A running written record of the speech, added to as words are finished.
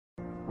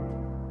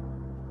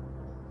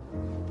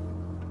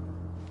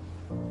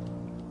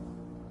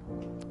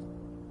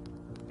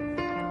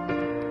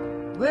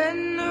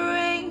when the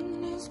rain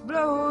is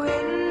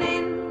blowing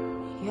in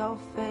your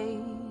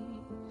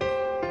face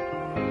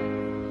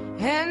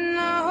and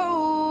the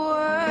whole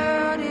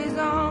world is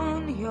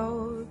on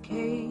your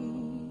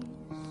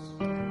case.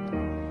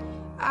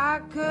 I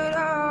could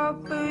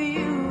offer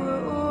you a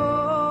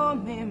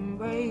warm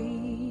embrace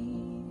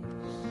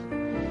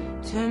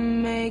to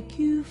make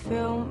you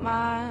feel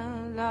my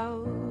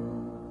love.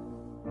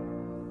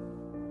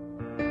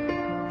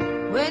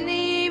 When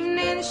the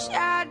evening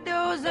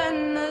shadows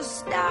and the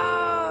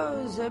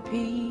stars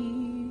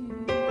appear,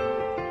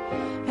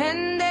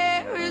 and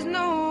there is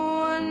no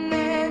one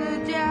there to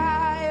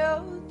dry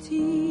your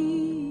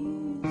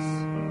tears,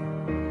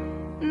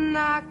 and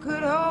I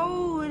could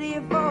hold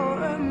you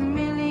for a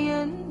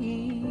million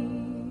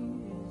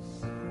years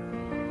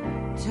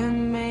to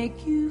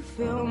make you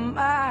feel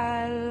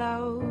my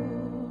love.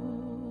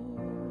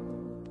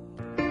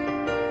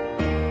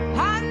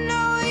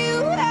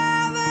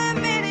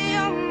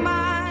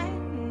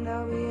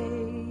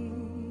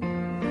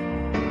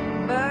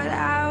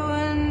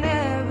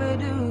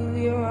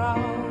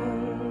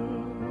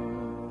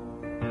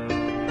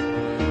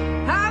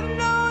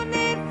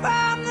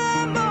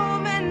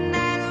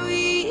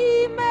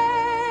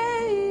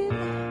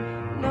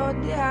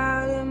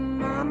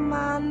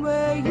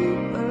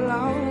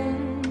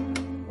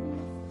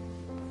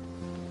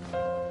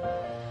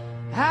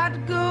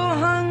 I'd go